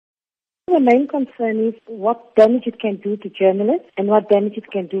The main concern is what damage it can do to journalists and what damage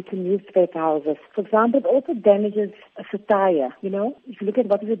it can do to newspaper houses. For example, it also damages satire, If you look at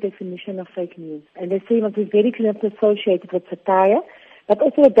what is the definition of fake news, and they say it must be very closely associated with satire, but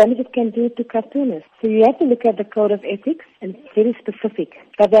also the damage it can do to cartoonists. So you have to look at the code of ethics, and it's very specific.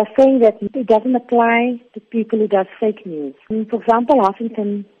 But they're saying that it doesn't apply to people who do fake news. For example,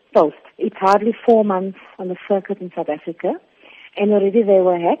 Huffington Post, it's hardly 4 months on the circuit in South Africa, and already they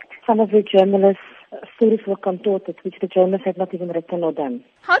were hacked. Some of the journalists' stories were contorted, which the journalists had not even written or done.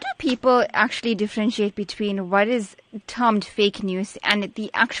 How do people actually differentiate between what is termed fake news and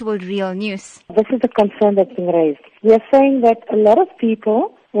the actual real news? This is the concern that's been raised. We are saying that a lot of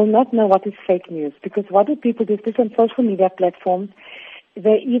people will not know what is fake news, because what do people do? Especially on social media platforms,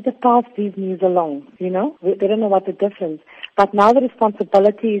 they either pass these news along, They don't know what the difference. But now the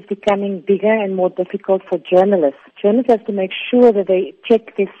responsibility is becoming bigger and more difficult for journalists. Journalists have to make sure that they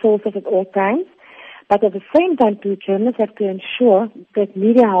check their sources at all times. But at the same time, too, journalists have to ensure that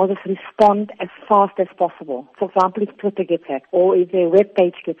media houses respond as fast as possible. For example, if Twitter gets hacked, or if their web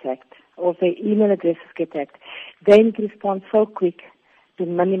page gets hacked, or if their email addresses get hacked, they need to respond so quick to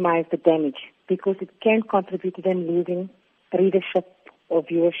minimize the damage, because it can contribute to them losing readership or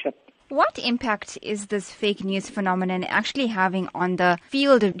viewership. What impact is this fake news phenomenon actually having on the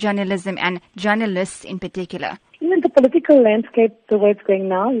field of journalism and journalists in particular? Even the political landscape, the way it's going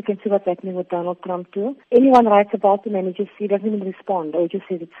now, you can see what's happening with Donald Trump too. Anyone writes about him and he doesn't even respond, or he just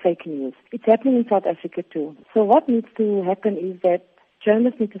says it's fake news. It's happening in South Africa too. So what needs to happen is that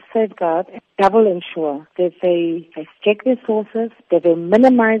journalists need to safeguard and double ensure that they check their sources, that they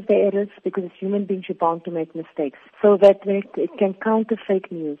minimize the errors, because as human beings you're bound to make mistakes, so that it can counter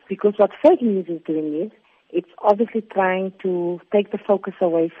fake news. Because what fake news is doing is, it's obviously trying to take the focus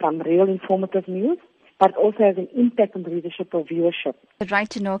away from real informative news, but also has an impact on the readership or viewership. The Right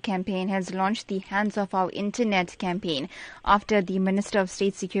to Know campaign has launched the Hands Off Our Internet campaign after the Minister of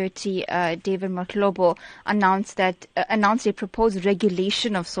State Security, David Mahlobo, announced a proposed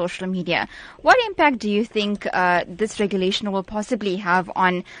regulation of social media. What impact do you think this regulation will possibly have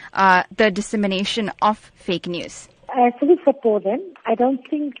on the dissemination of fake news? I fully support them. I don't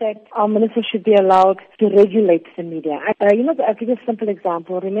think that our minister should be allowed to regulate the media. I'll give you a simple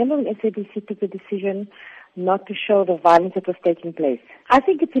example. Remember when SABC took the decision not to show the violence that was taking place? I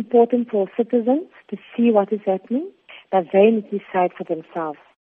think it's important for citizens to see what is happening, but they need to decide for themselves.